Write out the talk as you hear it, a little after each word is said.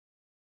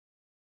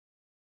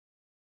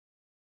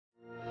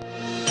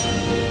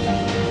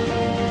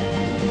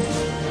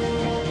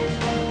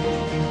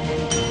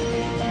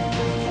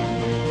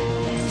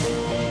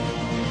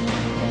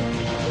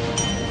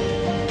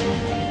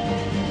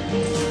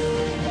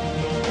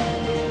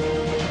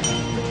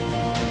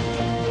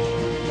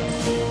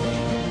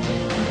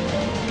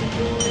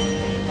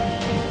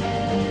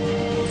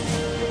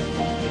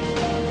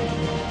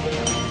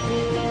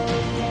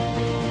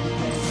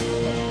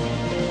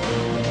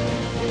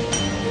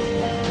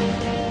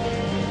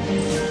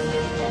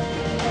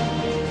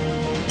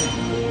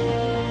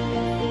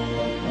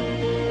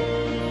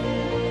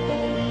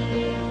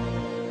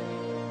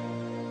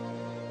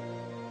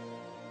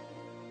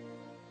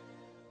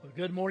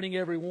Good morning,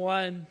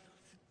 everyone.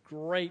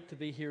 Great to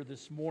be here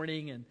this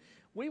morning, and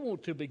we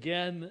want to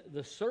begin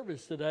the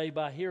service today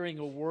by hearing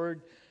a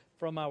word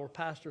from our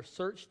pastor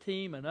search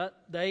team, an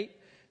update.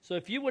 So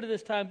if you would at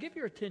this time, give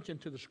your attention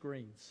to the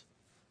screens.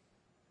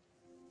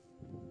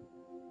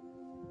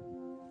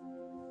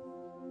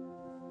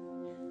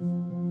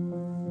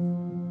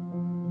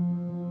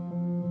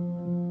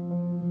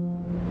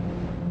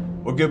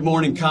 Well, good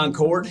morning,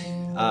 Concord.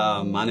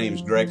 My name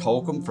is Greg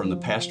Holcomb from the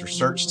pastor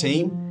search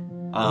team.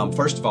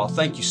 First of all,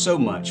 thank you so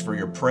much for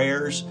your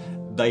prayers.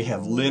 They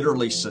have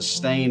literally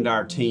sustained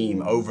our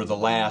team over the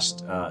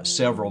last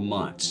several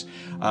months.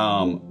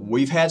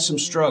 We've had some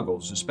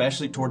struggles,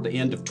 especially toward the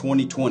end of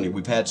 2020.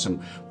 We've had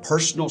some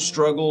personal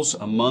struggles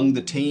among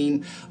the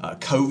team.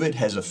 COVID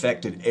has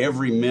affected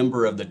every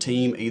member of the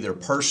team, either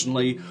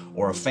personally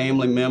or a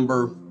family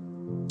member,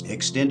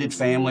 extended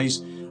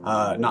families.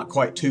 Not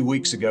quite 2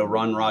 weeks ago,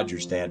 Ron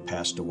Rogers' dad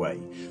passed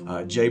away.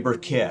 Jay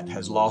Burkett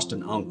has lost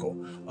an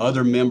uncle.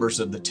 Other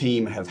members of the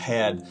team have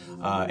had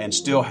and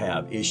still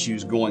have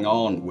issues going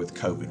on with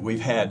COVID.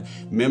 We've had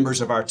members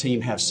of our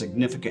team have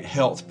significant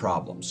health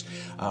problems.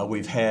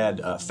 We've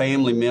had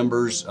family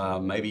members,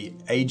 maybe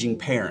aging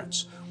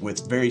parents,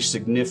 with very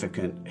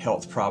significant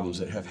health problems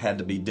that have had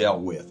to be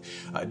dealt with.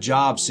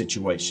 Job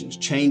situations,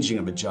 changing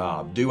of a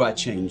job, do I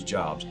change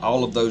jobs,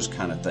 all of those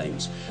kind of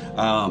things.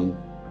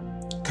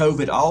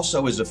 COVID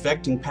also is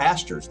affecting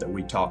pastors that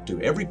we talk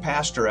to. Every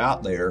pastor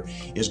out there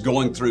is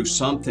going through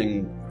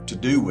something to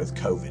do with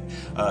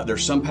COVID.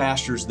 There's some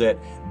pastors that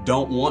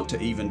don't want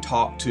to even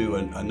talk to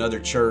another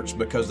church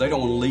because they don't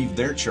want to leave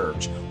their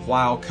church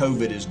while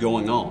COVID is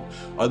going on.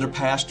 Other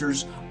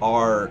pastors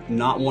are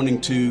not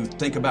wanting to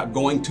think about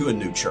going to a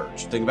new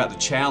church, think about the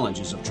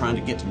challenges of trying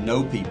to get to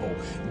know people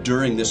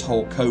during this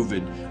whole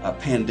COVID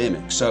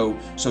pandemic. So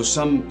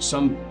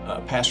some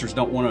pastors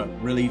don't want to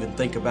really even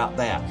think about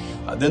that.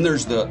 Then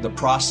there's the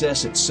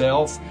process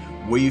itself.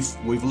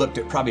 We've looked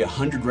at probably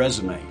 100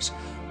 resumes.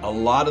 A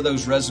lot of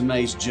those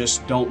resumes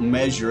just don't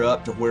measure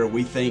up to where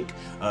we think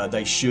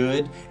they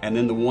should, and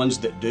then the ones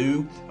that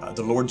do,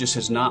 the Lord just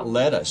has not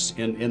led us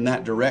in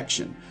that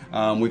direction.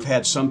 We've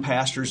had some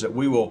pastors that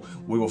we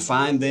will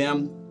find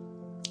them,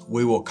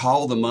 we will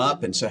call them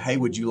up and say, hey,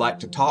 would you like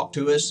to talk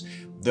to us?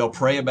 They'll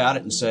pray about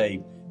it and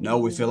say, no,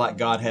 we feel like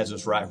God has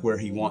us right where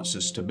He wants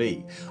us to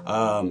be.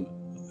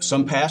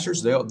 Some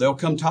pastors, they'll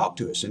come talk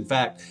to us. In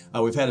fact,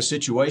 we've had a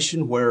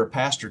situation where a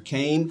pastor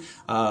came,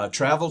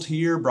 traveled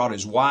here, brought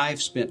his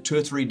wife, spent 2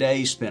 or 3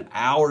 days, spent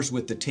hours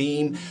with the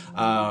team,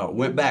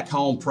 went back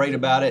home, prayed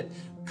about it,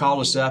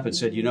 called us up and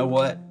said, you know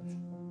what?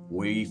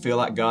 We feel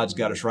like God's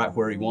got us right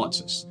where He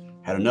wants us.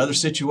 Had another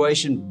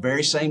situation,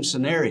 very same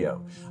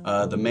scenario.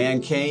 The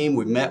man came,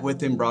 we met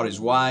with him, brought his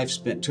wife,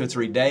 spent 2 or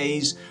 3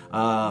 days.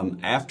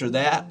 After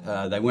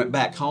that, they went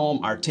back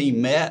home. Our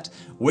team met.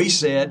 We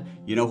said,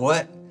 you know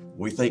what?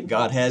 We think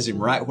God has him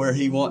right where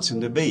He wants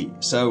him to be.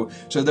 So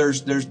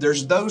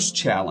there's those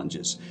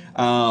challenges.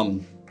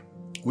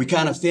 We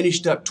kind of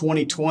finished up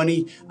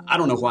 2020. I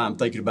don't know why I'm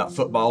thinking about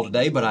football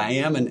today, but I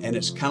am. And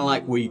it's kind of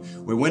like we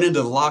went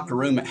into the locker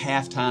room at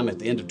halftime at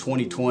the end of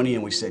 2020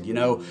 and we said, you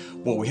know,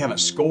 well, we haven't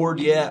scored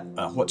yet.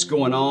 What's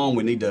going on?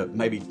 We need to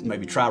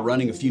maybe try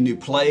running a few new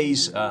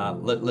plays.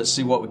 Let's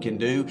see what we can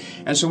do.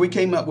 And so we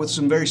came up with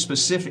some very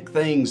specific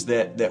things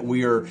that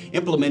we are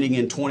implementing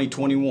in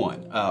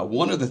 2021.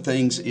 One of the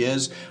things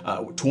is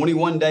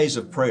 21 days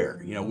of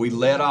prayer. You know, we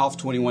led off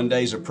 21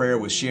 days of prayer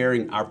with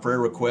sharing our prayer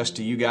requests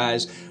to you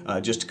guys.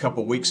 Just a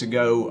couple weeks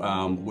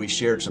ago, we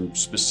shared some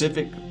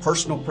specific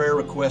personal prayer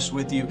requests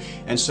with you.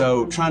 And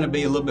so trying to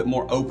be a little bit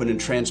more open and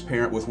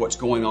transparent with what's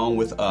going on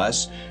with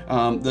us.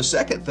 The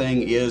second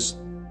thing is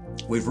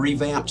we've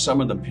revamped some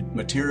of the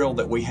material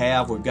that we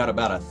have. We've got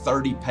about a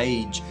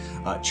 30-page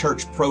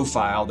church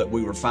profile that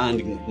we were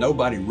finding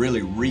nobody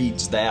really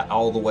reads that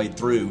all the way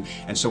through.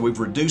 And so we've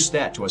reduced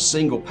that to a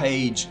single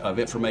page of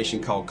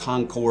information called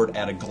Concord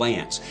at a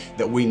Glance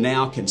that we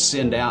now can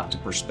send out to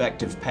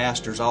prospective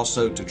pastors,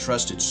 also to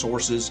trusted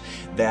sources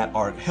that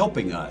are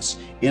helping us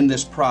in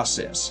this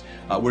process.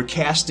 We're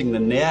casting the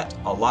net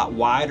a lot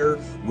wider.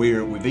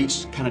 We've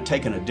each kind of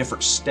taken a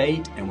different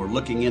state and we're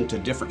looking into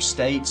different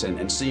states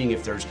and seeing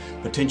if there's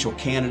potential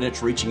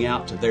candidates, reaching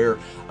out to their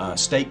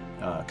state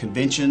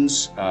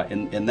conventions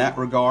in that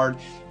regard.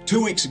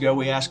 2 weeks ago,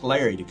 we asked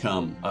Larry to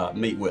come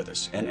meet with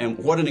us, and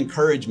what an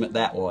encouragement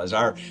that was.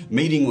 Our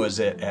meeting was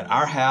at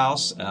our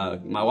house.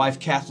 My wife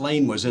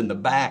Kathleen was in the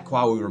back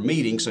while we were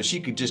meeting, so she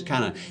could just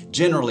kind of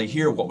generally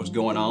hear what was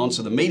going on.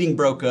 So the meeting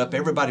broke up,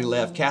 everybody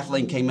left.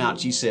 Kathleen came out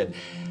and she said,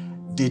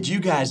 "Did you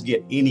guys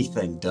get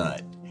anything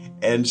done?"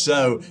 And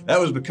so that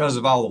was because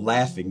of all the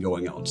laughing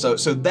going on. So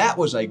that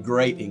was a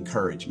great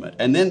encouragement.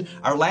 And then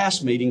our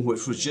last meeting,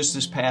 which was just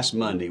this past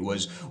Monday,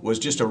 was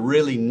just a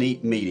really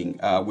neat meeting.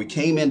 We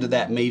came into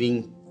that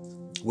meeting.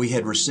 We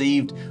had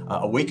received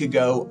a week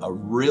ago a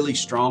really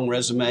strong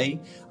resume,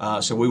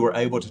 so we were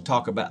able to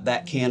talk about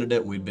that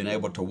candidate. We've been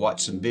able to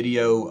watch some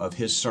video of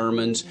his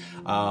sermons,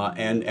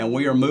 and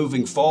we are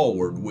moving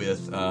forward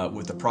with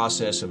the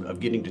process of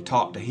getting to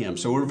talk to him.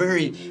 So we're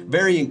very,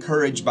 very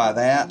encouraged by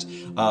that.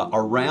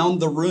 Around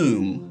the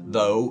room,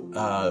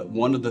 though,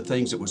 one of the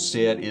things that was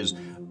said is,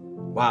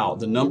 wow,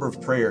 the number of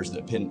prayers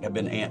that have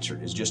been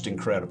answered is just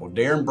incredible.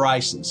 Darren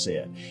Bryson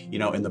said,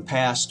 in the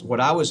past,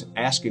 what I was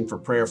asking for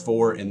prayer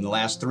for in the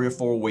last 3 or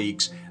 4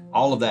 weeks,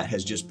 all of that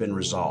has just been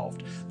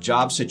resolved.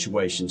 Job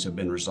situations have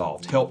been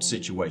resolved. Health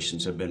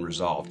situations have been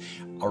resolved.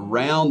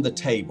 Around the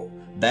table,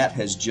 that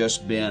has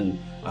just been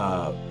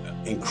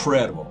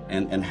incredible,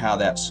 and how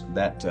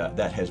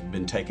that has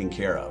been taken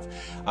care of.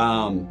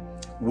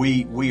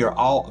 We are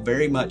all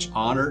very much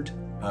honored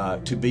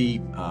to be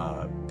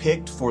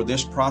picked for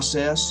this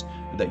process,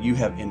 that you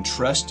have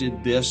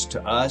entrusted this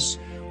to us.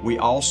 We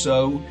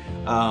also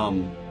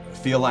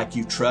feel like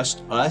you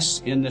trust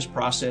us in this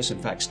process. In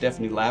fact,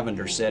 Stephanie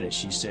Lavender said it.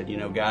 She said,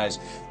 guys,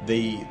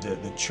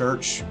 the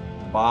church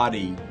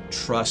body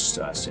trusts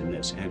us in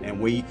this,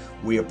 and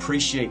we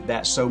appreciate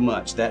that so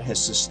much. That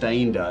has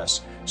sustained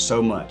us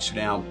so much.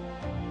 Now,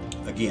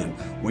 again,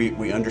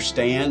 we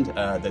understand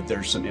that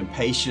there's some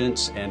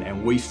impatience,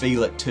 and we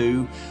feel it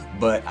too,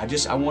 but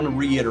I want to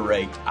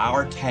reiterate,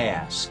 our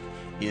task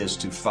is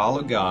to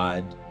follow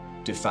God,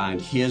 to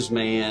find His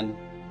man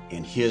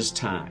in His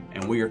time,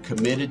 and we are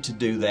committed to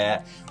do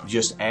that.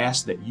 Just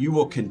ask that you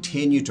will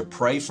continue to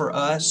pray for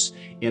us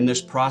in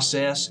this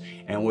process,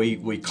 and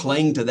we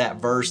cling to that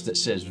verse that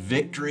says,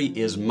 "Victory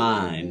is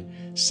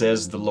mine,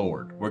 says the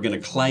Lord." We're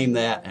going to claim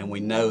that, and we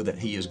know that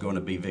He is going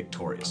to be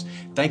victorious.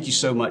 Thank you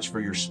so much for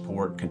your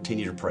support.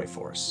 Continue to pray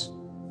for us.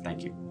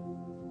 Thank you.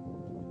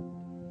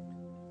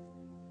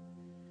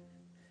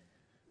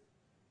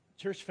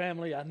 Church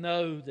family, I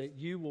know that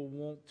you will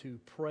want to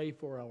pray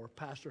for our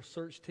pastor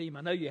search team.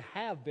 I know you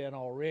have been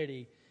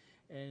already,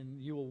 and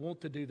you will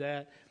want to do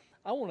that.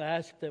 I want to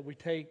ask that we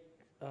take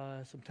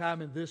some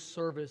time in this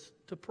service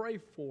to pray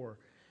for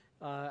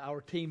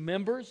our team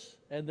members,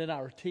 and then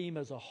our team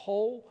as a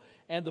whole,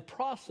 and the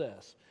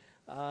process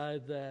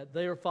that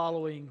they are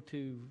following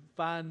to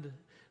find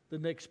the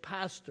next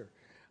pastor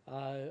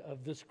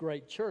of this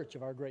great church,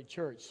 of our great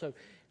church. So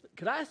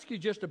could I ask you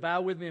just to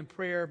bow with me in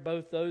prayer,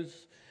 both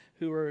those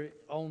who are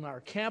on our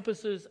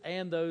campuses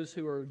and those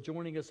who are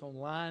joining us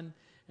online,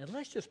 and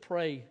let's just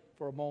pray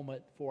for a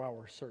moment for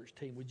our search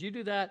team. Would you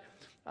do that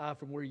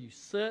from where you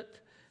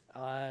sit?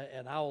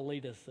 And I'll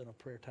lead us in a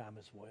prayer time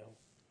as well.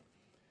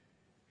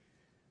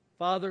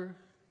 Father,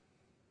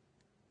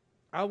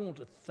 I want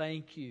to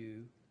thank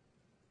you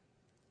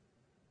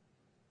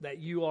that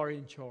you are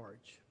in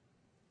charge.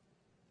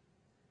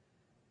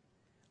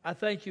 I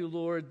thank you,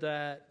 Lord,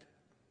 that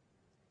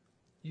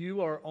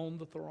you are on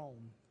the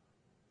throne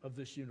of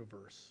this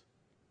universe.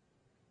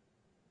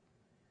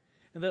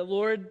 And that,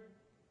 Lord,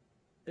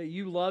 that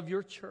you love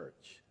your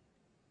church,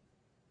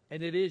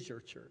 and it is your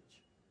church.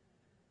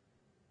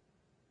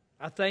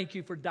 I thank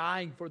you for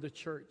dying for the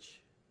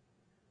church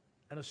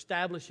and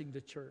establishing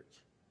the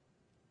church.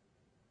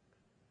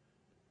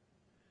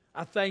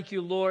 I thank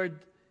you, Lord,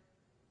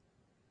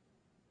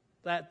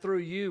 that through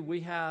you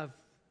we have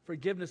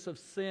forgiveness of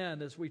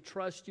sin as we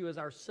trust you as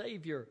our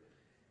Savior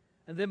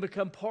and then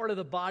become part of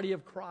the body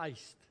of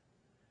Christ.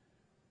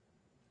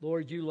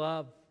 Lord, you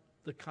love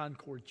the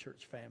Concord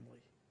Church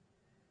family.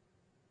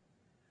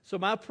 So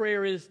my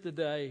prayer is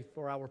today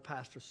for our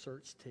pastor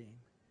search team.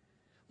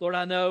 Lord,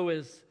 I know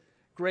as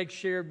Greg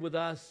shared with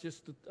us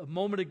just a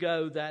moment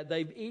ago that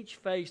they've each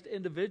faced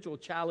individual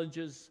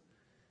challenges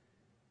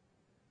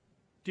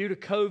due to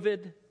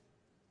COVID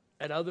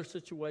and other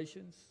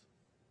situations.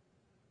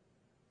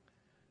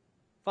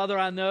 Father,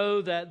 I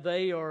know that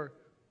they are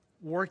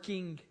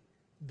working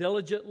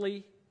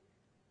diligently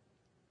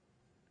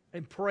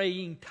and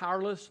praying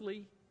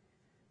tirelessly,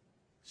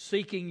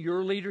 seeking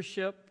your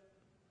leadership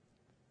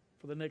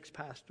for the next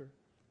pastor.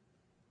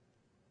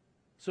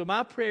 So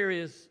my prayer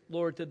is,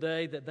 Lord,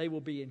 today that they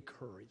will be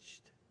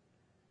encouraged.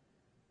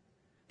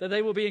 That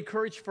they will be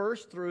encouraged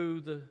first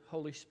through the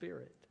Holy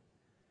Spirit.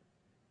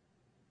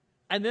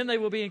 And then they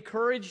will be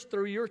encouraged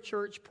through your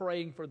church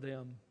praying for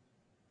them.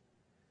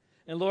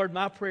 And Lord,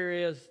 my prayer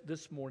is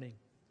this morning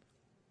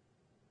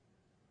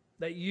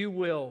that you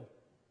will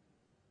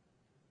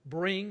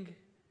bring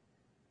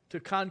to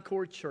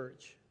Concord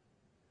Church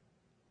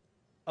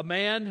a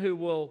man who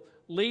will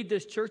lead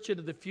this church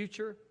into the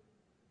future,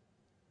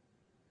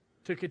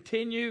 to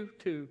continue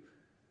to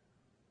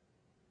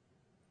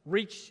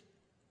reach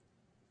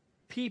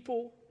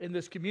people in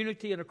this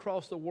community and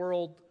across the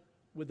world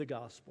with the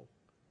gospel.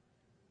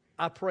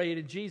 I pray it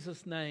in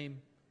Jesus'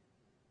 name.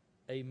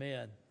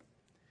 Amen.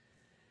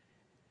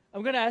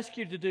 I'm going to ask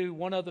you to do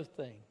one other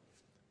thing.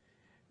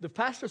 The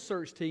pastor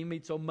search team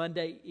meets on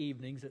Monday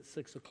evenings at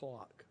 6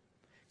 o'clock.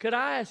 Could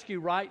I ask you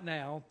right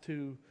now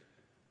to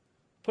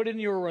put in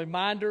your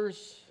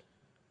reminders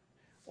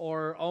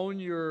or on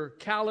your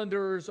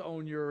calendars,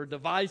 on your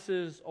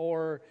devices,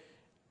 or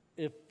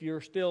if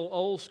you're still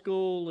old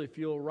school, if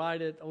you'll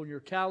write it on your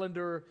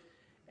calendar,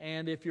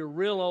 and if you're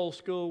real old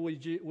school, will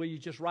you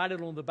just write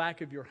it on the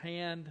back of your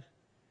hand?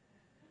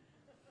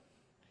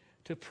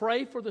 To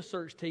pray for the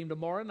search team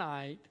tomorrow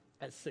night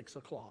at 6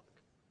 o'clock.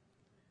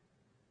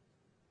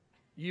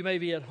 You may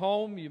be at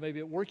home, you may be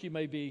at work, you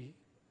may be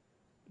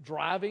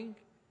driving.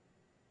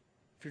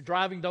 If you're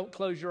driving, don't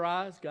close your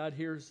eyes. God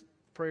hears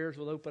prayers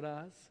with open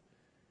eyes.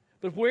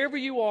 But wherever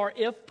you are,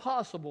 if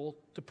possible,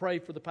 to pray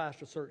for the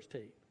pastor search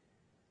team.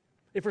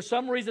 If for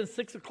some reason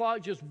 6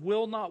 o'clock just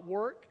will not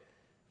work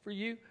for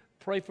you,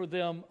 pray for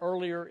them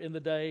earlier in the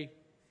day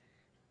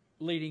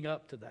leading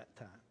up to that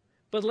time.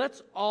 But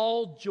let's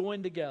all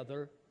join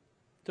together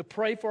to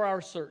pray for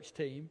our search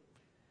team,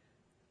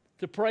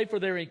 to pray for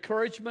their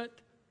encouragement,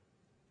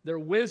 their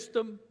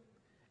wisdom,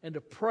 and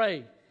to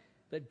pray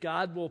that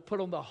God will put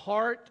on the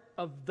heart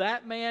of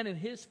that man and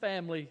his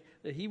family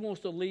that he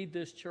wants to lead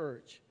this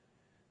church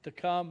to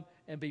come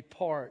and be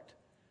part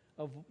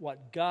of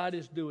what God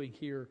is doing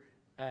here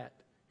at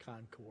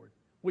Concord.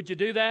 Would you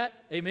do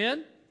that?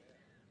 Amen?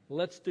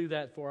 Let's do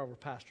that for our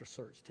pastor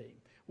search team.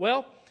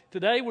 Well,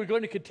 today we're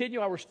going to continue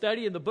our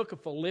study in the book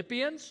of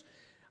Philippians.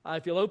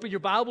 If you'll open your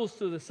Bibles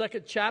to the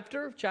second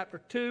chapter,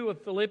 chapter 2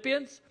 of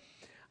Philippians.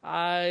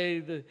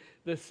 The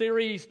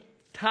series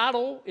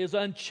title is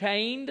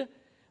Unchained.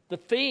 The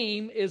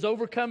theme is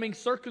overcoming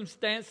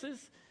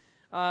circumstances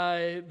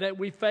that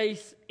we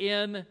face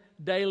in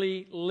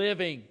daily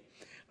living.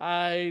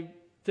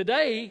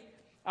 Today,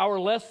 our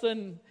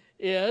lesson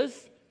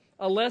is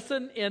a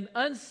lesson in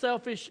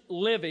unselfish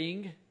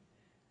living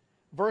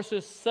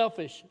versus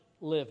selfish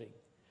living.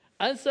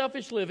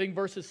 Unselfish living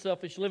versus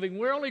selfish living.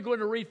 We're only going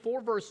to read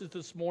 4 verses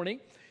this morning.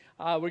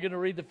 We're going to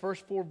read the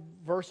first 4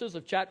 verses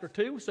of chapter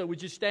 2. So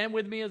would you stand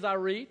with me as I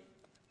read?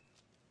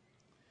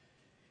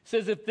 It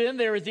says, if then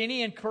there is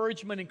any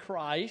encouragement in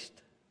Christ,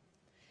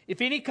 if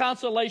any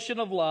consolation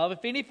of love,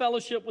 if any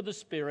fellowship with the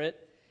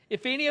Spirit,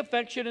 if any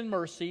affection and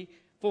mercy,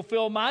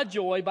 fulfill my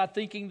joy by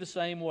thinking the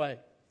same way,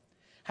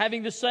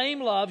 having the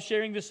same love,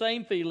 sharing the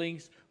same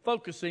feelings,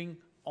 focusing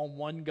on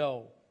one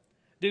goal.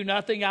 Do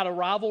nothing out of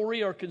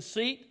rivalry or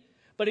conceit,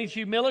 but in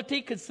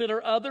humility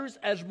consider others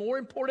as more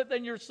important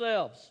than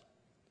yourselves.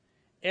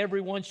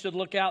 Everyone should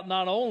look out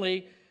not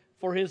only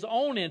for his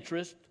own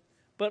interest,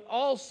 but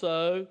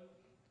also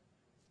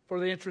for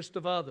the interest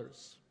of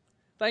others.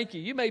 Thank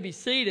you. You may be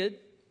seated.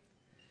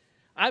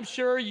 I'm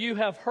sure you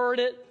have heard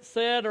it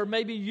said, or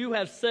maybe you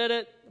have said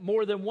it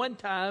more than one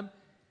time.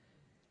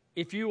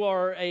 If you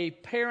are a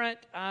parent,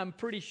 I'm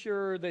pretty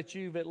sure that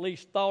you've at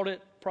least thought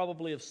it,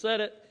 probably have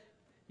said it.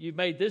 You've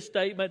made this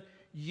statement: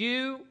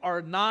 you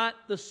are not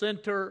the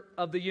center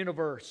of the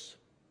universe.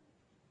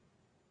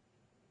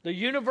 The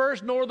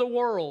universe nor the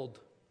world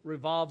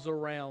revolves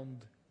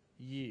around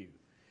you.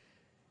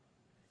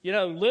 You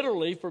know,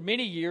 literally, for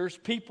many years,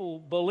 people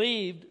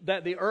believed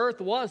that the earth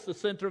was the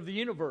center of the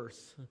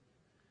universe.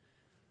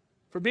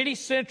 For many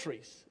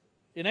centuries,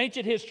 in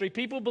ancient history,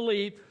 people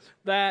believed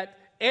that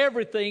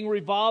everything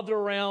revolved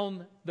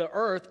around the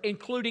earth,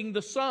 including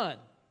the sun.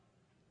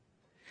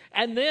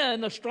 And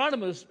then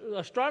astronomers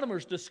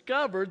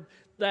discovered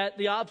that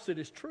the opposite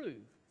is true.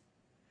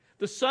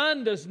 The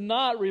sun does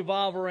not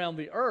revolve around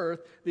the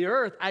earth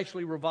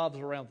actually revolves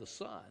around the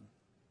sun.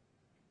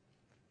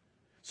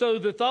 So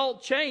the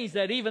thought changed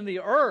that even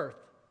the earth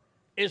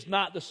is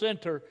not the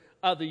center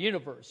of the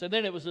universe. And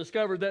then it was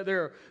discovered that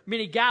there are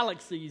many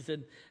galaxies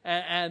and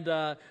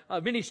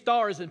many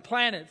stars and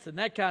planets and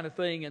that kind of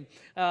thing. And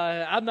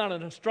I'm not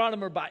an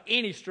astronomer by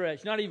any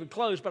stretch, not even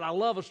close, but I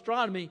love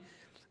astronomy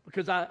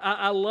because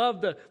I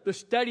love the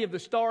study of the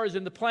stars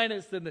and the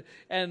planets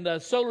and the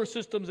solar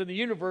systems in the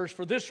universe.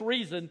 For this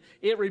reason,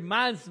 it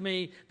reminds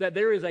me that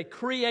there is a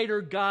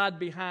creator God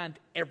behind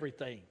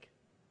everything.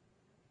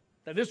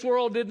 That this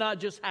world did not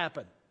just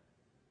happen.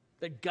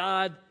 That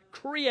God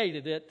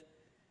created it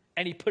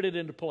and He put it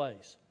into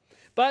place.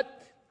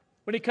 But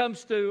when it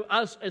comes to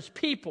us as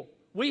people,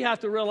 we have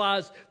to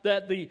realize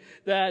that we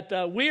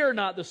are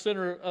not the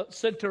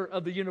center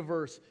of the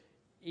universe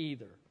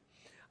either.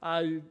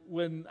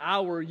 When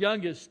our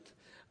youngest,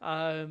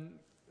 our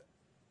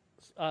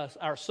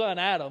son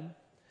Adam,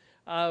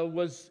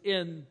 was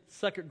in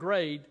 2nd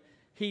grade,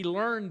 he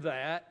learned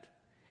that,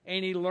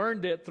 and he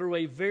learned it through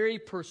a very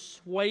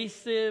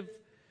persuasive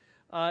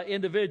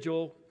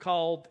individual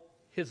called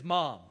his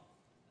mom.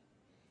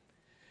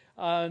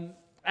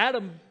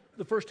 Adam,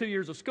 the first 2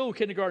 years of school,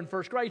 kindergarten,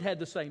 1st grade, had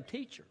the same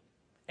teacher,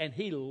 and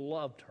he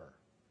loved her.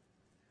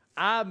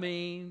 I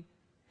mean,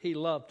 he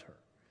loved her.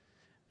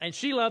 And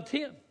she loved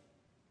him.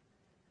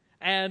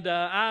 And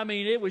I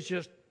mean, it was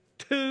just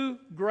 2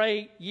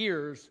 great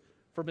years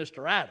for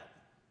Mr. Adam.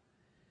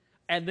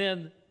 And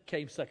then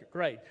came second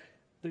grade.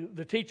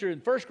 The teacher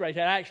in first grade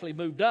had actually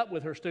moved up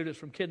with her students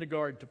from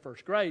kindergarten to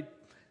first grade,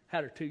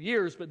 had her 2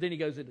 years, but then he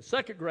goes into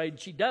second grade, and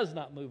she does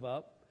not move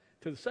up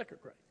to the second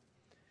grade.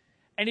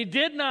 And he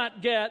did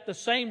not get the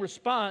same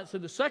response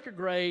in the second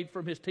grade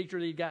from his teacher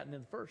that he'd gotten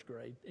in the first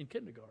grade in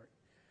kindergarten.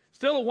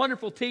 Still a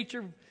wonderful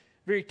teacher,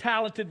 very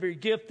talented, very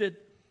gifted,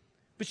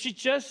 but she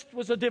just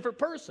was a different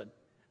person,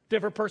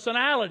 different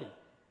personality.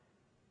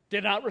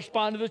 Did not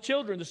respond to the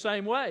children the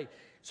same way.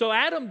 So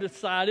Adam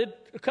decided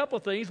a couple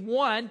of things.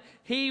 One,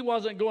 he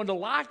wasn't going to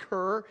like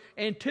her,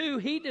 and two,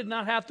 he did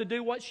not have to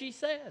do what she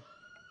said.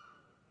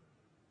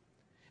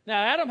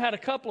 Now, Adam had a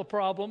couple of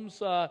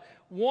problems.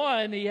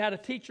 One, he had a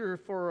teacher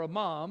for a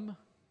mom.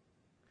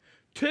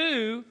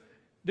 Two,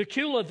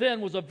 Decula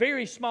then was a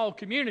very small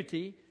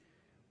community,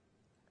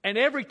 and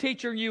every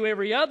teacher knew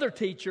every other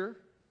teacher,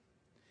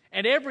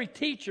 and every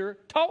teacher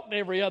taught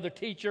every other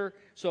teacher,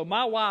 so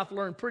my wife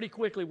learned pretty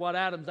quickly what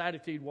Adam's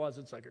attitude was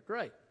in second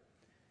grade.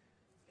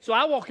 So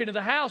I walk into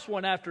the house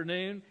one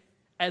afternoon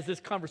as this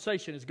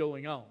conversation is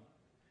going on.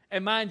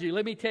 And mind you,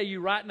 let me tell you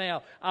right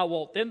now, I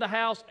walked in the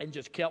house and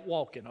just kept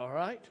walking, all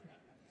right?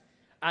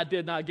 I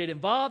did not get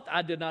involved.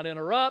 I did not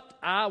interrupt.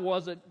 I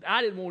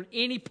didn't want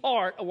any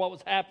part of what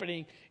was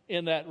happening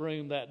in that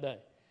room that day.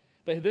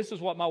 But this is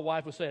what my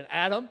wife was saying.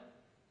 Adam,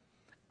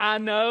 I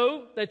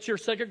know that your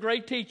second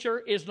grade teacher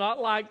is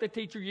not like the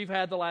teacher you've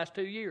had the last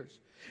 2 years.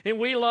 And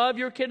we love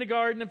your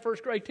kindergarten and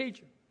first grade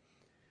teacher.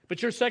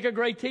 But your second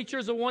grade teacher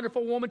is a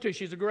wonderful woman too.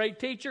 She's a great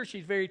teacher.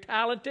 She's very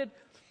talented.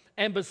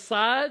 And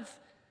besides,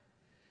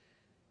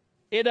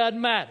 it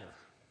doesn't matter.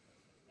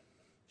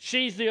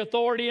 She's the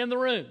authority in the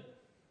room.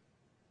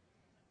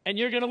 And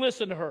you're going to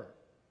listen to her.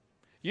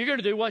 You're going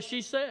to do what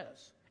she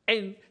says.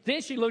 And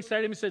then she looks at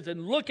him and says,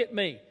 and look at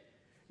me.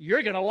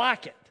 You're going to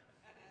like it.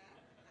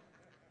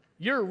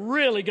 You're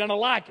really going to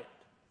like it.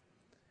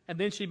 And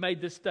then she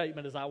made this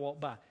statement as I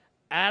walked by.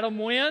 Adam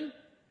Wynn,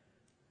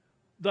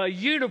 the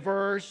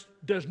universe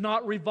does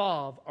not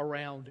revolve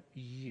around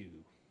you.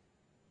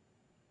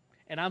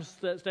 And I'm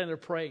standing there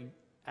praying,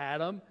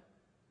 Adam,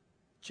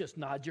 just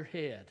nod your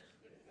head.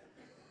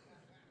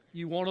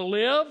 You want to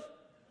live?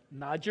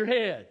 Nod your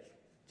head.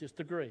 Just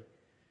agree.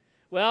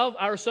 Well,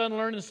 our son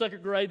learned in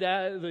second grade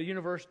that the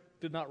universe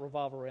did not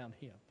revolve around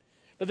him.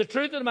 But the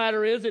truth of the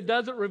matter is, it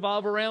doesn't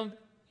revolve around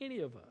any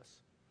of us.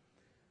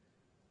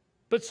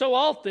 But so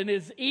often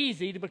it's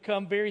easy to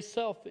become very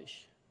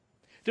selfish,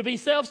 to be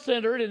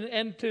self-centered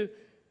and to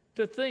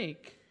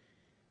think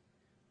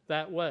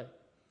that way.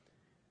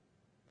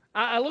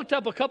 I looked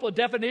up a couple of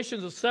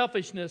definitions of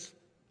selfishness,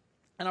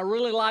 and I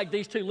really like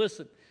these two.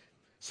 Listen,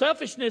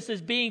 selfishness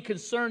is being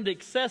concerned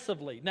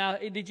excessively. Now,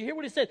 did you hear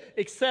what he said?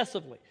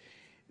 Excessively.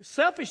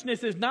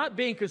 Selfishness is not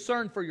being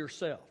concerned for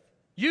yourself.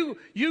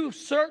 You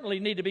certainly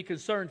need to be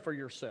concerned for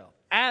yourself.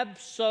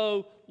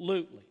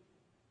 Absolutely.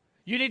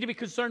 You need to be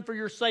concerned for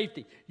your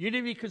safety. You need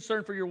to be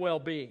concerned for your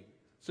well-being.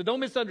 So don't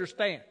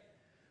misunderstand.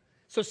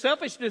 So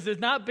selfishness is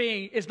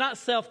not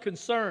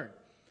self-concern.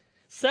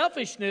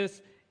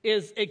 Selfishness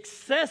is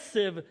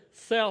excessive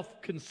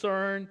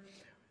self-concern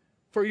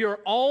for your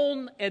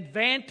own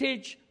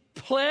advantage,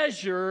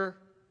 pleasure,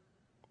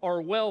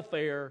 or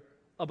welfare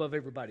above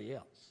everybody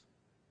else.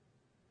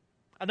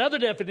 Another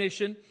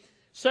definition,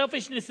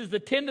 selfishness is the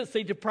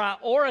tendency to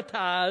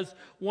prioritize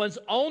one's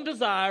own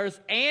desires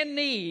and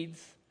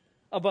needs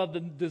above the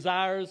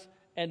desires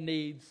and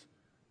needs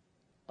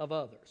of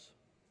others.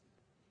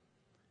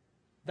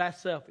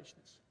 That's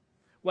selfishness.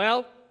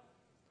 Well,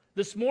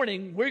 this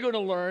morning we're going to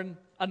learn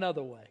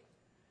another way.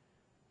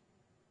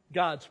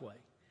 God's way.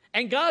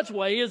 And God's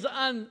way is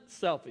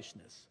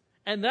unselfishness.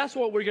 And that's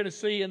what we're going to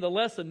see in the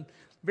lesson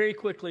very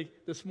quickly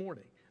this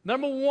morning.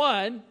 Number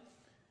one,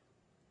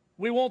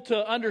 we want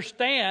to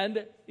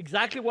understand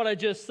exactly what I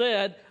just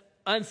said.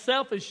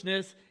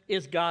 Unselfishness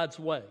is God's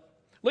way.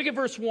 Look at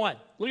verse 1.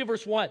 Look at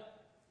verse 1.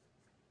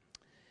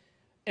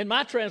 In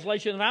my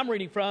translation that I'm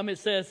reading from, it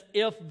says,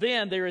 if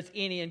then there is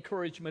any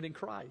encouragement in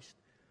Christ.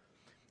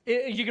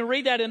 You can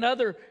read that in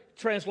other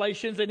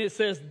translations, and it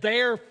says,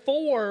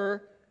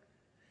 therefore,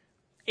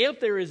 if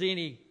there is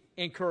any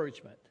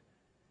encouragement.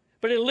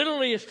 But it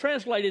literally is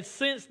translated,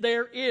 since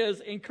there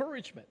is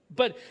encouragement.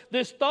 But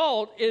this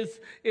thought is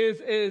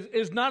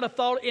not a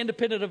thought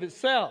independent of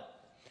itself.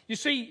 You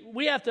see,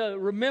 we have to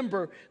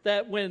remember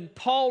that when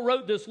Paul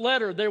wrote this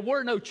letter, there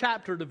were no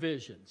chapter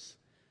divisions.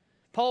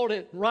 Paul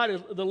didn't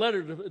write the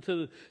letter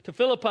to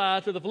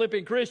Philippi, to the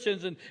Philippian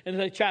Christians, and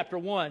say chapter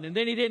 1. And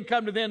then he didn't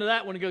come to the end of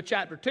that one and go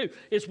chapter 2.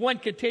 It's one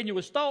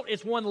continuous thought.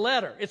 It's one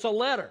letter. It's a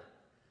letter.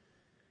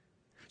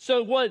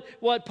 So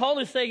what Paul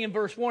is saying in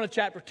verse 1 of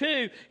chapter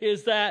 2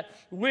 is that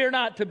we're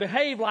not to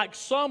behave like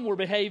some were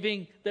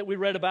behaving that we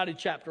read about in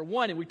chapter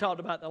 1, and we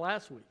talked about that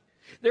last week.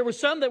 There were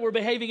some that were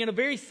behaving in a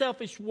very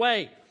selfish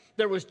way.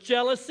 There was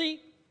jealousy.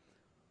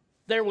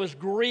 There was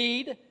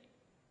greed.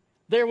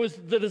 There was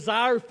the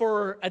desire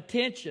for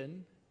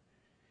attention,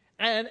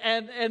 and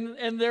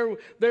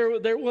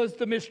there was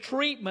the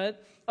mistreatment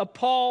of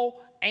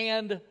Paul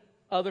and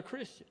other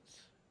Christians.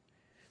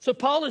 So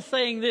Paul is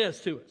saying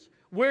this to us.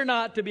 We're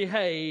not to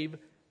behave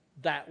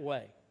that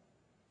way.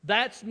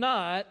 That's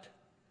not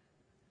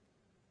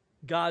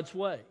God's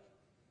way.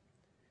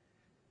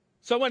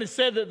 Someone has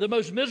said that the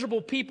most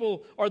miserable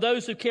people are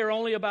those who care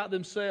only about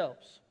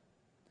themselves.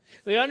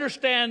 They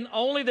understand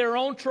only their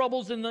own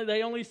troubles and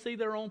they only see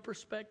their own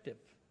perspective.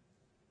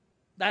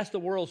 That's the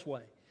world's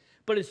way.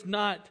 But it's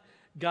not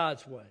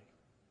God's way.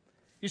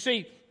 You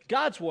see,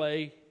 God's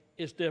way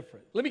is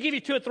different. Let me give you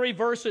 2 or 3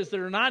 verses that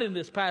are not in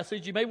this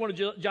passage. You may want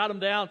to jot them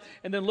down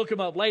and then look them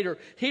up later.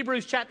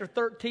 Hebrews chapter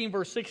 13,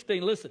 verse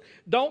 16. Listen,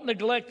 don't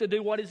neglect to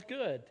do what is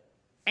good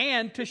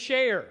and to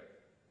share,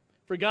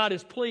 for God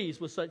is pleased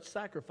with such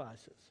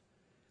sacrifices.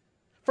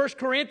 1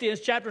 Corinthians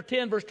chapter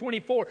 10, verse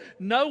 24.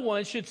 No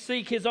one should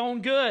seek his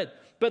own good,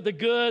 but the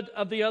good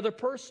of the other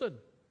person.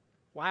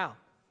 Wow.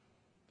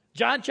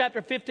 John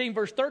chapter 15,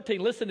 verse 13.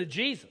 Listen to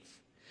Jesus.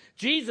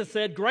 Jesus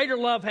said, greater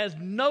love has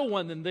no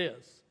one than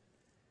this,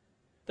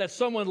 that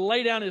someone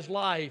lay down his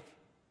life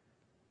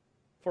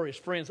for his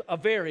friends. A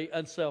very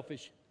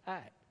unselfish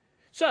act.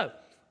 So,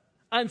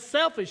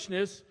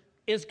 unselfishness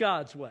is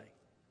God's way.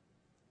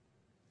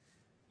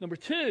 Number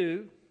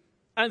 2,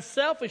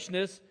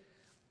 unselfishness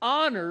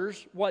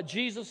honors what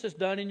Jesus has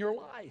done in your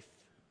life.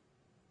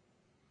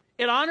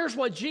 It honors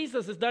what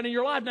Jesus has done in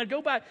your life. Now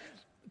go back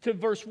to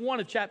verse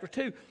 1 of chapter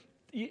 2.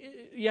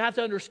 You have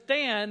to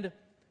understand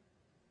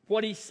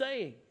what he's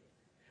saying.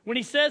 When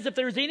he says if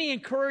there's any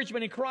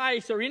encouragement in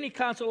Christ or any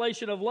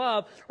consolation of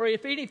love or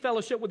if any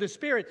fellowship with the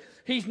Spirit,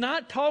 he's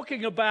not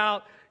talking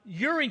about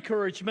your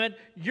encouragement,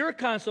 your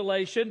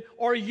consolation,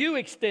 or you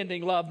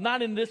extending love.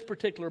 Not in this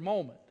particular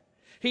moment.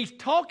 He's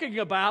talking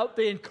about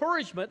the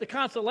encouragement, the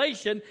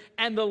consolation,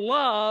 and the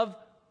love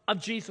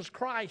of Jesus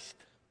Christ.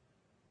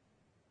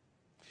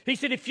 He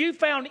said, if you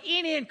found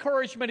any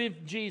encouragement in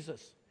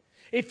Jesus,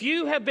 if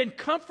you have been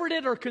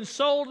comforted or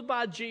consoled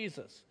by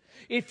Jesus,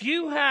 if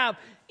you have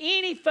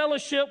any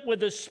fellowship with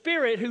the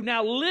Spirit who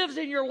now lives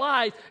in your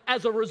life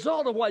as a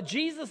result of what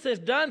Jesus has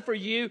done for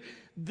you,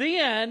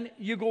 then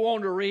you go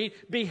on to read,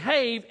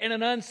 behave in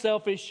an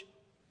unselfish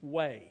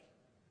way.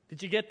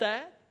 Did you get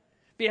that?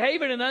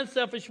 Behave in an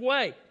unselfish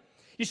way.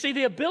 You see,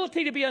 the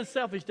ability to be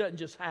unselfish doesn't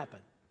just happen.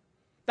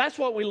 That's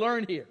what we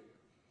learn here.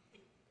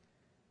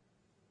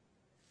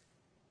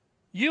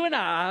 You and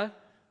I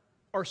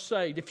are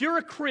saved. If you're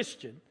a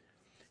Christian,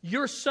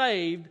 you're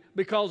saved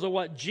because of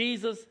what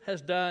Jesus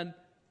has done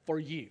for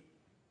you.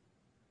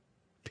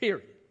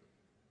 Period.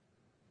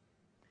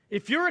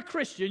 If you're a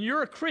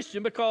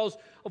Christian because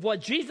of what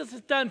Jesus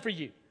has done for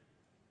you.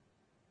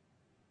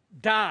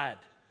 Died.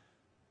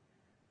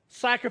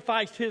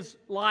 Sacrificed his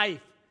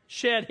life.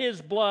 Shed his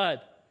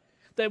blood.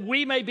 That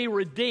we may be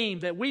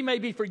redeemed. That we may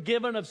be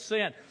forgiven of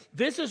sin.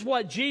 This is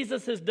what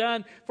Jesus has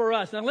done for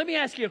us. Now let me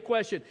ask you a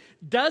question.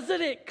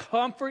 Doesn't it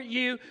comfort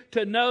you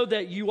to know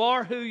that you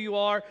are who you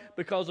are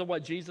because of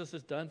what Jesus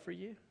has done for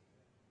you?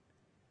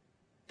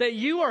 That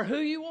you are who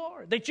you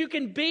are. That you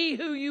can be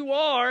who you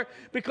are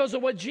because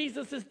of what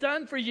Jesus has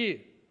done for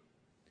you.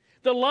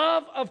 The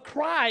love of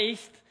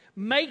Christ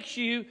makes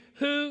you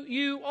who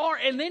you are.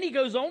 And then he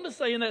goes on to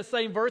say in that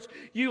same verse,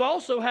 you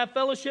also have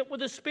fellowship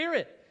with the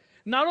Spirit.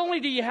 Not only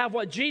do you have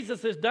what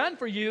Jesus has done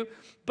for you,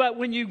 but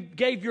when you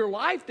gave your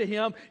life to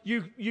him,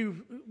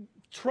 you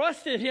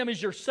trusted him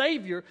as your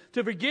Savior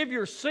to forgive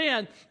your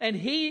sin, and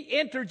he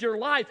entered your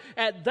life.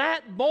 At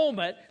that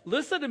moment,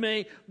 listen to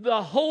me,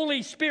 the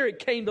Holy Spirit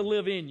came to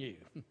live in you.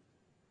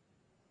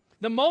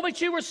 The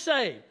moment you were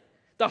saved,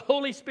 the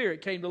Holy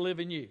Spirit came to live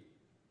in you.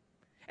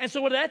 And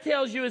so what that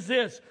tells you is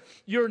this,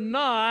 you're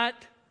not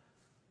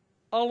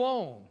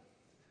alone.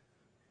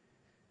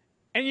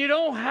 And you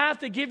don't have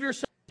to give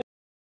yourself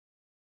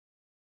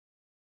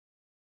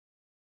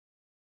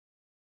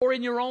or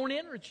in your own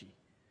energy.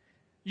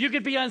 You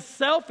could be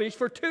unselfish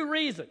for 2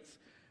 reasons.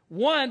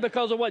 1,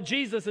 because of what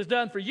Jesus has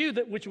done for you,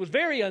 which was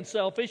very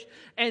unselfish.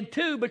 And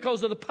 2,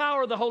 because of the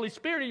power of the Holy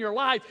Spirit in your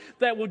life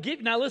that will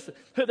give, now listen,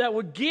 that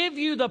will give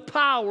you the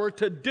power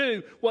to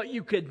do what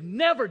you could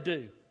never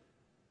do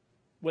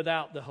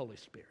without the Holy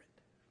Spirit.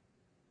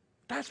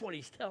 That's what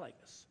he's telling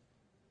us.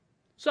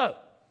 So,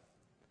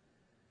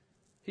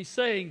 he's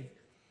saying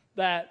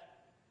that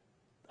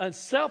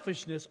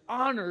unselfishness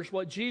honors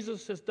what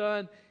Jesus has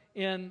done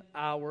in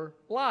our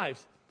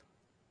lives.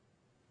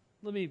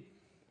 Let me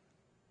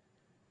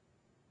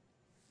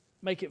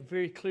make it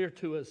very clear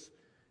to us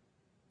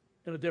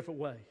in a different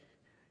way.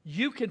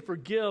 You can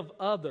forgive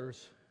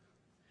others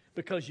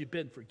because you've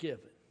been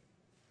forgiven.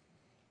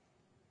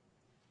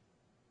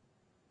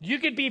 You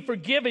can be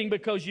forgiving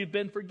because you've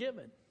been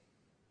forgiven.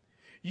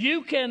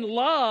 You can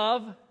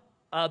love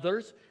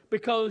others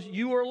because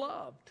you are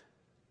loved.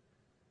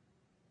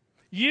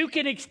 You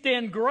can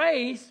extend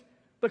grace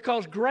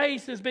because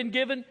grace has been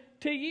given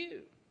to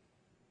you.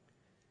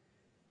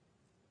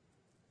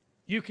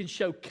 You can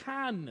show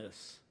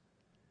kindness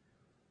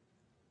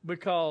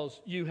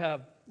because you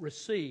have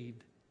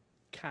received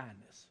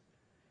kindness.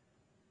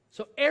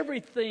 So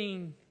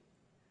everything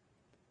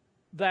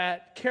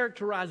that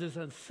characterizes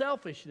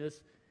unselfishness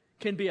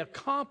can be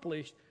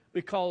accomplished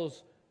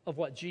because of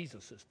what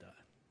Jesus has done.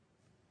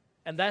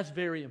 And that's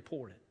very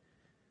important.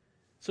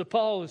 So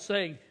Paul is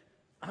saying,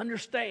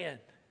 understand,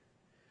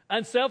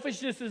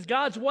 unselfishness is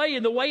God's way,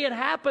 and the way it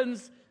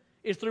happens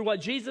is through what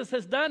Jesus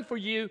has done for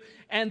you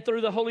and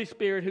through the Holy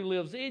Spirit who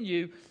lives in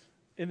you.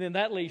 And then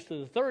that leads to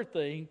the third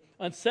thing.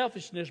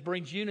 Unselfishness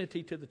brings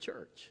unity to the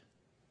church.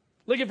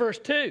 Look at verse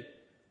 2.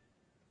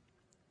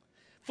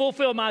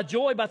 Fulfill my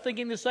joy by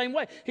thinking the same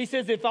way. He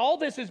says, if all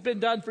this has been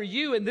done for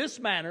you in this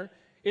manner,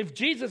 if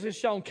Jesus has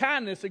shown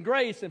kindness and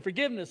grace and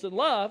forgiveness and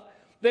love,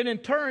 then in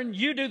turn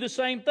you do the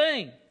same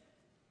thing.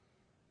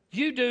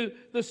 You do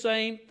the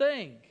same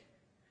thing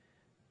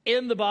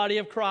in the body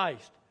of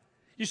Christ.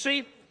 You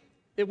see,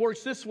 it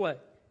works this way.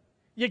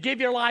 You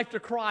give your life to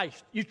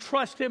Christ. You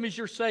trust Him as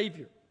your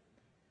Savior.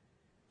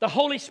 The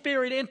Holy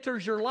Spirit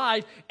enters your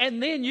life,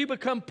 and then you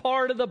become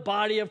part of the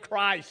body of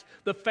Christ,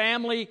 the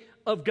family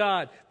of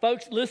God.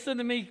 Folks, listen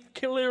to me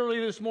clearly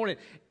this morning.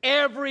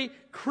 Every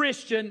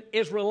Christian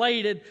is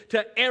related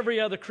to every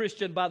other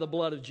Christian by the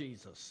blood of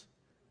Jesus.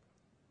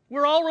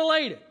 We're all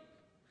related.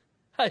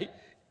 Hey,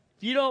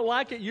 if you don't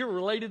like it, you're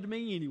related to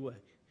me anyway.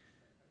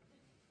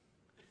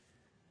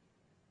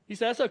 You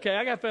say, that's okay.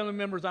 I got family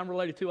members I'm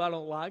related to I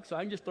don't like, so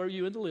I can just throw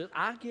you in the list.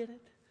 I get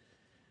it.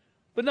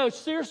 But no,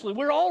 seriously,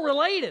 we're all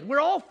related.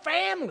 We're all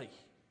family.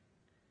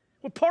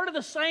 We're part of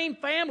the same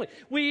family.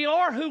 We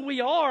are who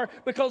we are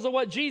because of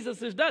what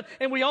Jesus has done.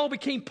 And we all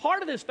became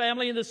part of this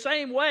family in the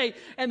same way.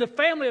 And the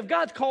family of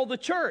God's called the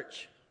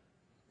church,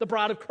 the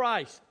bride of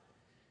Christ.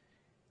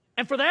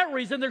 And for that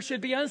reason, there should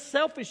be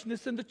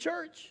unselfishness in the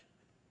church.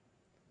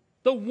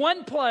 The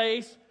one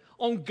place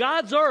on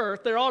God's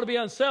earth there ought to be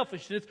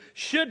unselfishness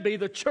should be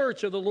the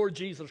church of the Lord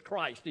Jesus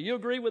Christ. Do you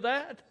agree with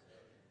that?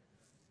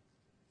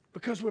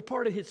 Because we're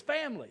part of His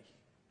family.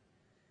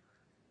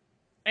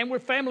 And we're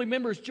family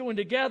members joined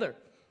together.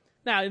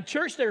 Now, in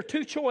church, there are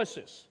two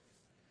choices.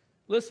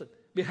 Listen,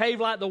 behave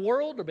like the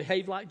world or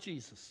behave like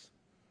Jesus.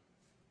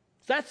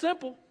 It's that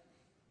simple.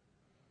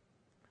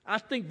 I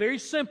think very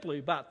simply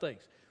about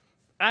things.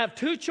 I have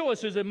two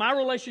choices in my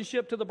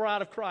relationship to the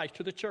bride of Christ,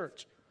 to the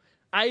church.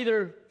 I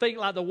either think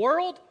like the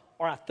world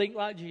or I think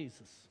like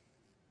Jesus.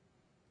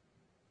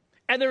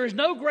 And there is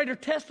no greater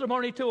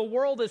testimony to a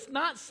world that's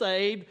not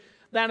saved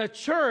than a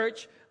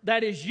church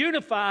that is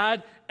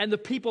unified and the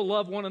people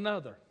love one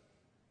another.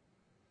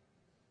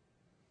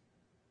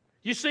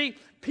 You see,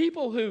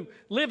 people who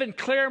live in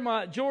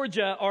Claremont,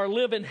 Georgia, or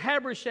live in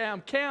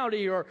Habersham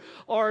County, or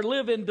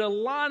live in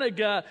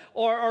Dahlonega,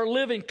 or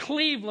live in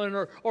Cleveland,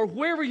 or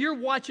wherever you're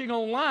watching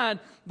online,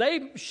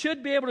 they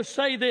should be able to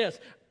say this.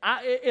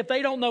 If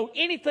they don't know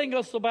anything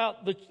else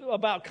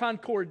about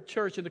Concord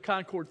Church and the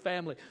Concord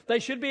family, they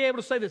should be able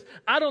to say this.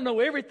 I don't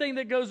know everything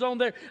that goes on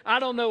there. I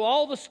don't know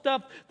all the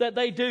stuff that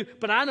they do,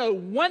 but I know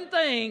one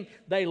thing: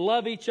 they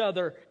love each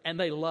other and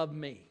they love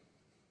me.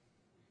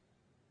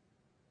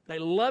 They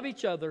love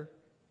each other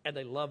and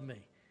they love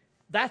me.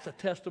 That's a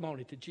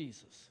testimony to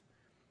Jesus.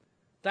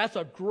 That's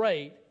a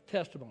great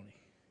testimony.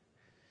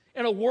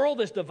 In a world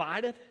that's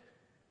divided,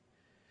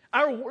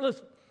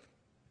 listen,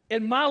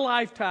 in my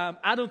lifetime,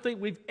 I don't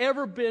think we've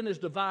ever been as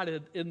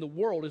divided in the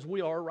world as we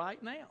are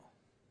right now.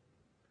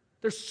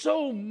 There's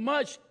so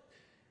much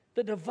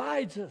that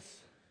divides us.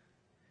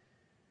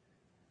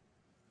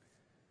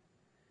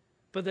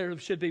 But there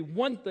should be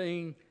one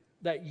thing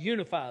that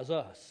unifies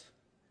us,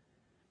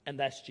 and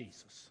that's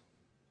Jesus.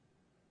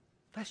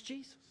 That's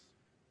Jesus.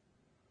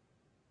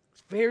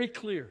 It's very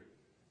clear.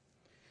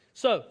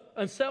 So,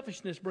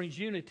 unselfishness brings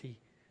unity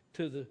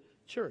to the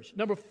church.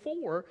 Number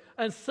 4,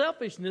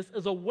 unselfishness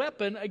is a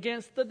weapon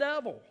against the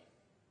devil.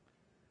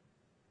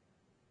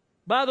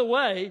 By the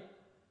way,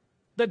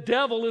 the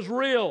devil is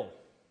real.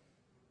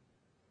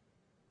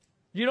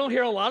 You don't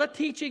hear a lot of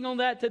teaching on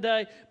that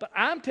today, but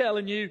I'm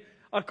telling you,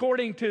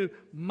 according to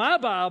my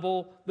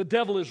Bible, the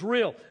devil is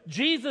real.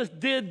 Jesus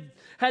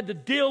had to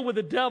deal with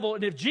the devil,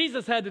 and if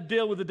Jesus had to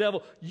deal with the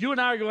devil, you and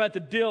I are going to have to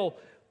deal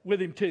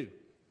with him too.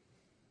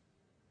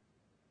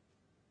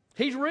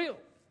 He's real.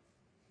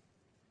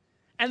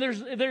 And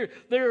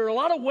there are a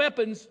lot of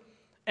weapons,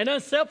 and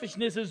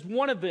unselfishness is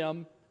one of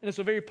them, and it's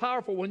a very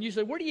powerful one. You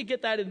say, where do you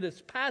get that in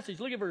this passage?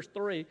 Look at verse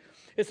 3.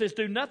 It says,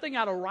 do nothing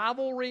out of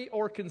rivalry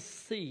or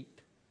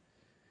conceit.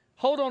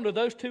 Hold on to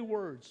those two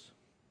words.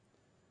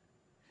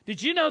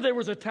 Did you know there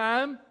was a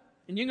time,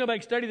 and you can go back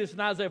and study this in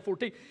Isaiah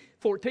 14.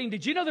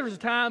 Did you know there was a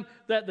time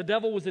that the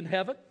devil was in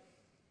heaven?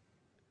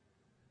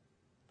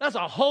 That's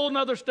a whole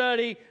nother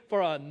study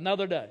for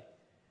another day.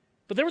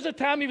 But there was a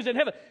time he was in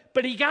heaven,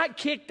 but he got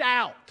kicked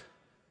out.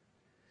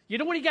 You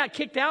know what he got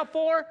kicked out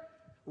for?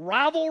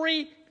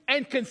 Rivalry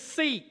and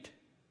conceit.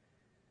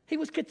 He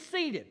was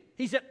conceited.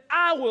 He said,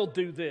 I will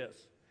do this.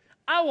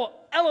 I will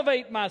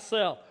elevate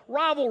myself.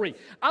 Rivalry.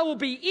 I will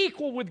be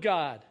equal with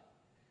God.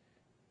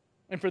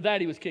 And for that,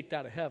 he was kicked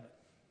out of heaven.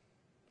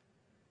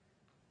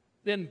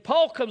 Then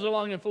Paul comes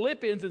along in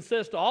Philippians and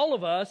says to all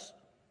of us,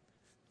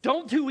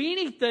 don't do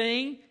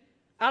anything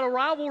out of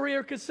rivalry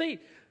or conceit.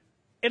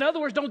 In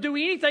other words, don't do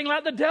anything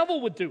like the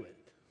devil would do it.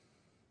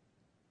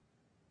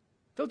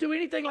 Don't do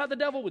anything like the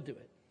devil would do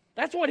it.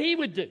 That's what he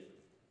would do.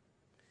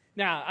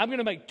 Now, I'm going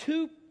to make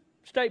two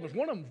statements.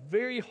 One of them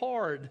very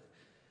hard,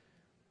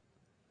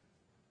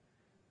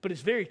 but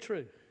it's very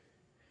true.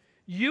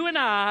 You and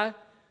I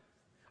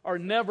are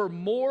never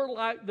more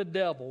like the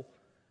devil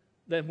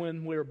than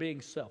when we're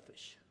being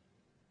selfish.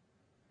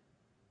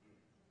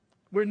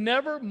 We're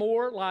never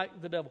more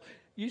like the devil.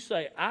 You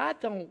say, I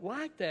don't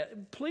like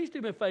that. Please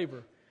do me a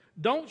favor.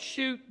 Don't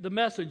shoot the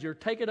messenger.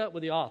 Take it up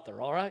with the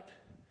author, all right?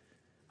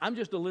 I'm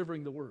just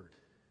delivering the word.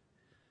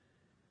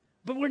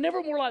 But we're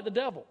never more like the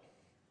devil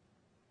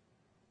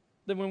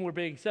than when we're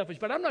being selfish.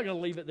 But I'm not going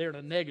to leave it there in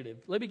a negative.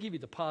 Let me give you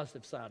the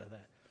positive side of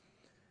that.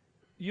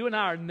 You and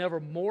I are never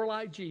more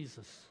like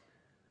Jesus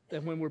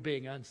than when we're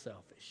being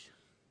unselfish.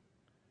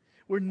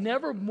 We're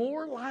never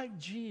more like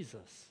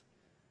Jesus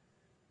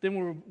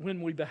than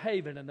when we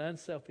behave in an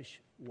unselfish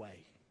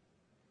way.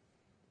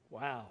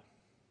 Wow.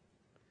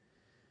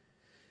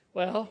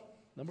 Well,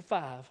 number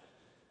 5.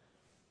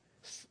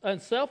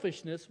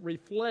 Unselfishness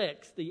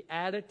reflects the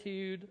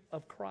attitude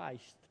of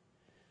Christ.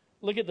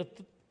 Look at the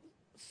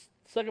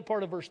second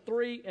part of verse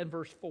 3 and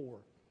verse 4.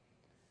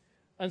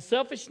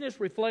 Unselfishness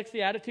reflects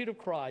the attitude of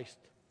Christ.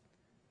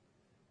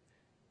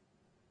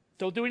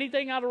 Don't do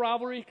anything out of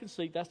rivalry and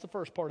conceit. That's the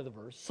first part of the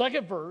verse.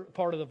 Second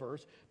part of the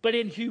verse. But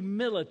in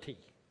humility,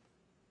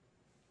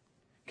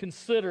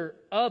 consider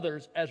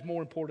others as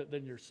more important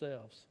than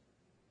yourselves.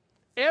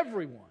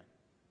 Everyone.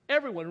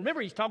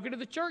 Remember, he's talking to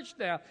the church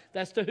now.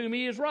 That's to whom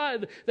he is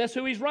writing. That's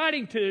who he's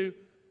writing to.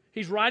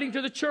 He's writing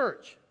to the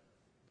church.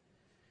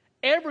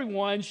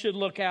 Everyone should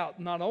look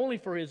out not only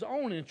for his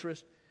own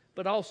interest,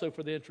 but also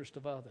for the interest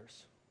of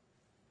others.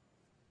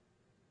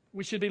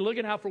 We should be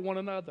looking out for one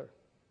another.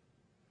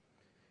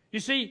 You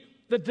see,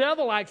 the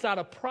devil acts out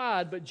of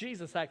pride, but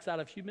Jesus acts out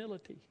of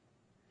humility.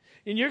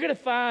 And we're going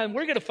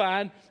to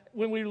find,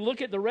 when we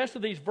look at the rest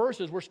of these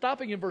verses, we're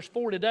stopping in verse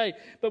 4 today,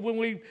 but when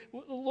we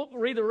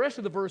read the rest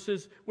of the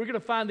verses, we're going to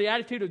find the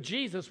attitude of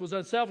Jesus was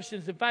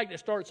unselfishness. In fact, it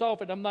starts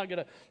off, and I'm not going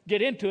to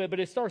get into it, but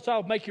it starts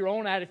off, make your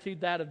own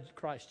attitude that of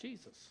Christ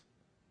Jesus.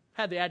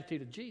 Have the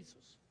attitude of Jesus.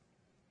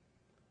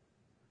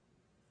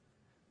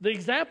 The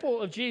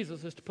example of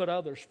Jesus is to put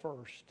others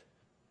first.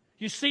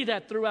 You see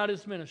that throughout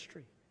his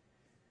ministry.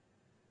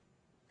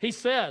 He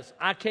says,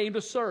 I came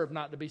to serve,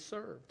 not to be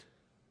served.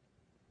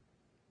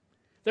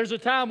 There's a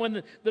time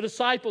when the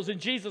disciples and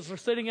Jesus are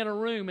sitting in a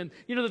room, and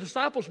the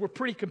disciples were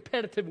pretty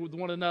competitive with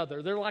one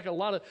another. They're like a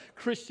lot of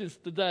Christians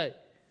today.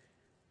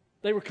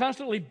 They were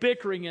constantly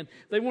bickering, and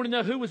they wanted to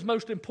know who was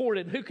most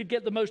important, who could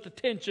get the most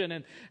attention,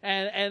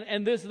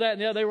 and this, that,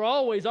 and the other. They were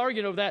always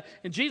arguing over that.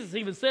 And Jesus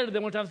even said to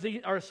them one time,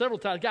 or several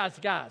times,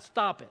 guys,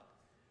 stop it.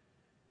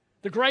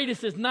 The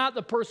greatest is not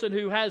the person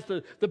who has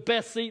the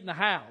best seat in the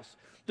house.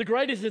 The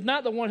greatest is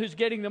not the one who's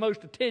getting the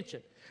most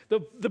attention.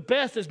 The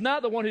best is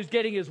not the one who's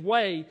getting his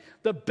way.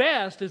 The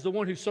best is the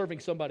one who's serving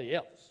somebody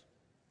else.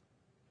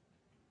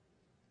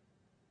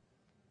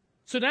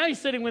 So now he's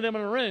sitting with them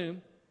in a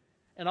room,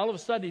 and all of a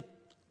sudden he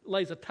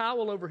lays a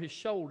towel over his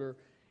shoulder,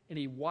 and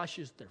he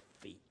washes their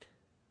feet.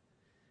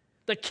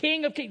 The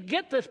King of Kings,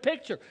 get this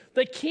picture.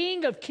 The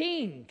King of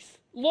Kings,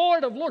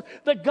 Lord of Lords,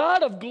 the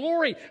God of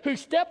glory who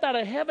stepped out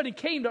of heaven and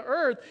came to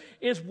earth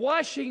is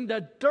washing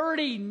the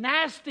dirty,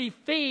 nasty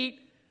feet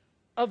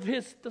of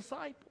his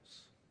disciples.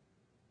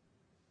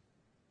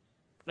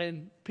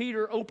 And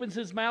Peter opens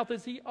his mouth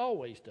as he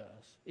always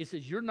does. He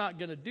says, you're not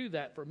going to do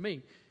that for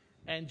me.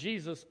 And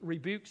Jesus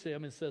rebukes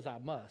him and says, I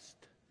must.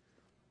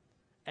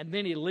 And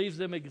then he leaves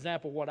them an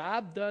example. What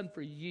I've done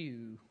for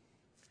you,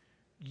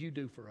 you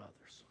do for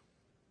others.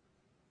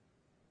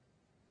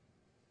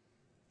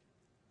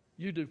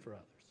 You do for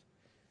others.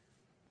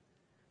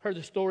 Heard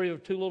the story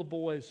of 2 little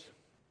boys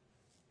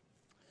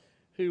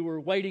who were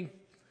waiting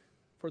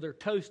for their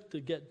toast to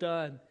get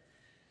done.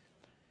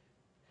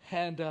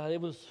 And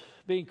it was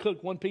being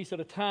cooked one piece at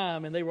a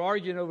time, and they were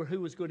arguing over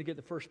who was going to get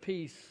the first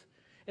piece.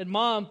 And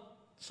Mom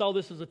saw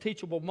this as a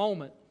teachable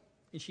moment,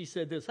 and she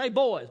said this, hey,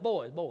 boys,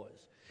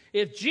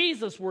 if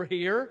Jesus were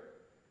here,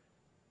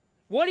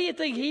 what do you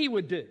think he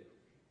would do?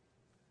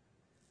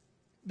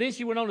 Then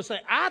she went on to say,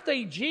 I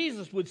think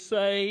Jesus would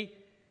say,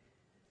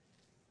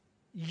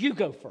 you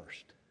go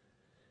first.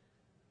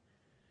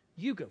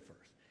 You go first.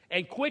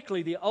 And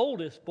quickly, the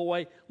oldest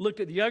boy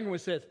looked at the younger one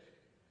and says,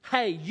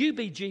 hey, you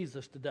be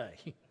Jesus today.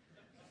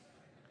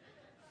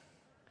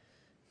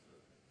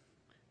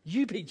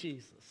 You be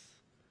Jesus.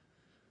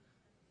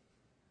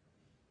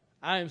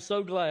 I am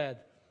so glad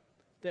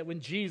that when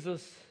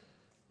Jesus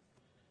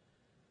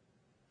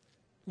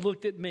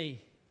looked at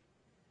me,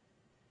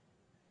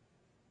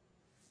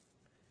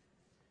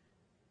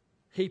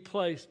 he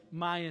placed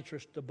my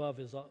interest above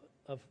his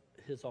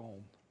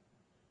own.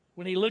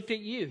 When he looked at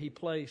you, he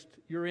placed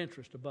your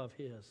interest above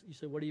his. You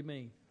say, what do you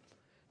mean?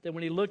 That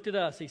when he looked at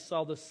us, he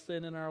saw the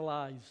sin in our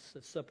lives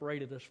that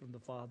separated us from the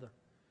Father.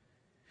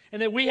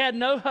 And that we had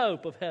no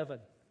hope of heaven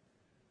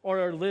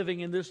or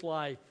living in this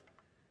life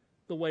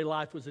the way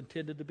life was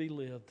intended to be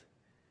lived.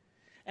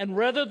 And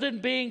rather than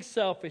being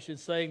selfish and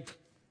saying,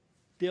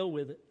 deal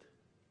with it,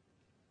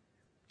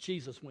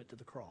 Jesus went to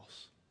the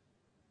cross.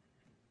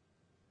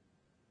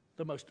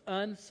 The most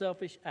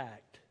unselfish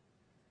act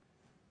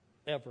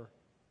ever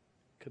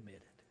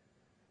committed.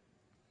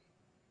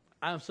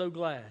 I'm so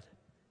glad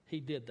he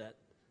did that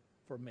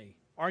for me.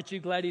 Aren't you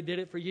glad he did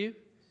it for you?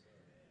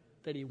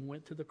 That he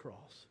went to the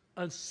cross,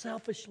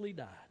 unselfishly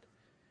died,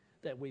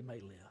 that we may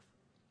live.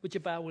 Would you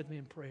bow with me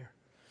in prayer?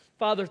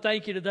 Father,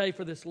 thank you today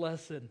for this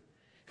lesson.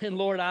 And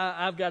Lord,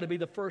 I've got to be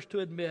the first to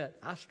admit,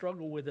 I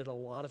struggle with it a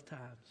lot of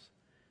times.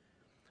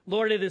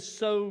 Lord, it is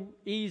so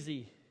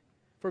easy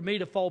for me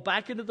to fall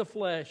back into the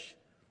flesh.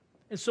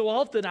 And so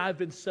often I've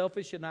been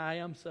selfish, and I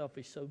am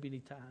selfish so many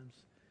times.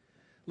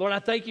 Lord, I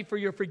thank you for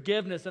your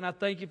forgiveness, and I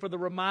thank you for the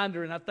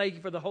reminder, and I thank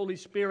you for the Holy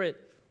Spirit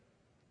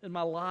in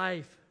my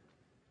life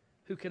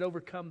who can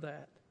overcome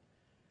that.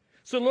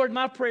 So Lord,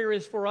 my prayer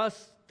is for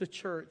us, the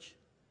church,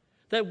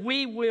 that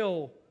we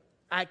will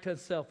act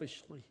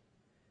unselfishly.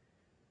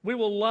 We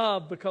will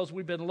love because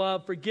we've been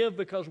loved, forgive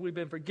because we've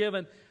been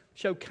forgiven,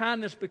 show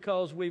kindness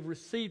because we've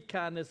received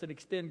kindness, and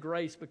extend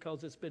grace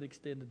because it's been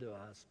extended to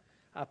us.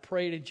 I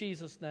pray it in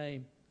Jesus'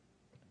 name.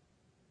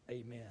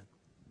 Amen.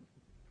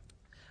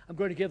 I'm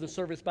going to give the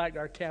service back to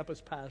our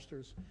campus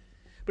pastors.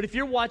 But if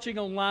you're watching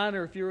online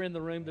or if you're in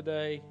the room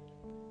today,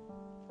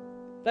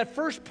 that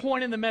first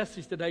point in the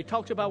message today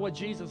talks about what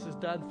Jesus has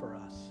done for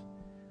us.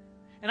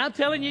 And I'm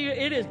telling you,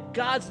 it is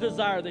God's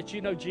desire that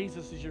you know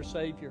Jesus is your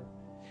Savior.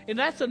 And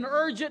that's an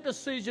urgent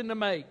decision to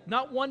make,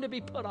 not one to be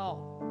put off.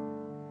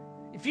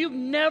 If you've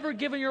never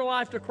given your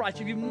life to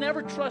Christ, if you've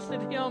never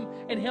trusted Him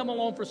and Him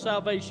alone for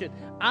salvation,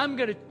 I'm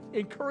going to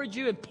encourage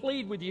you and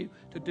plead with you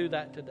to do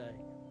that today.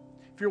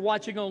 If you're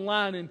watching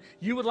online and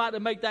you would like to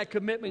make that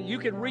commitment, you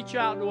can reach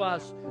out to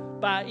us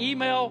by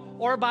email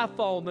or by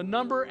phone. The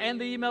number and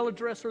the email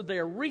address are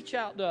there. Reach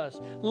out to us.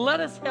 Let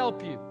us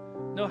help you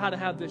know how to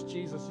have this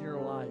Jesus in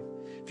your life.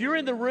 If you're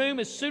in the room,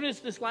 as soon as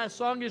this last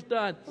song is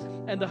done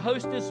and the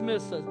host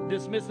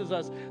dismisses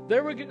us,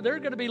 there are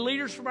going to be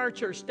leaders from our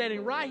church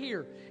standing right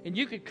here, and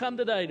you could come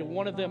today to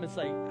one of them and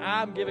say,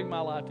 I'm giving my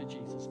life to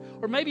Jesus.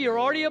 Or maybe you're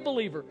already a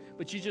believer,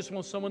 but you just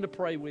want someone to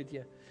pray with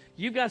you.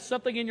 You've got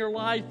something in your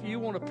life you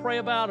want to pray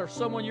about or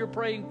someone you're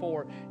praying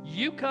for.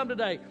 You come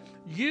today.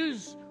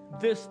 Use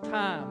this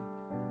time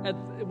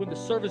when the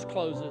service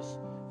closes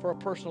for a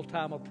personal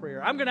time of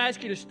prayer. I'm going to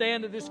ask you to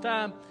stand at this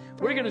time.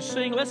 We're going to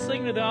sing. Let's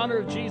sing to the honor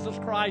of Jesus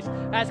Christ,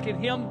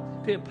 asking Him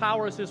to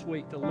empower us this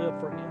week to live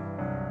for Him.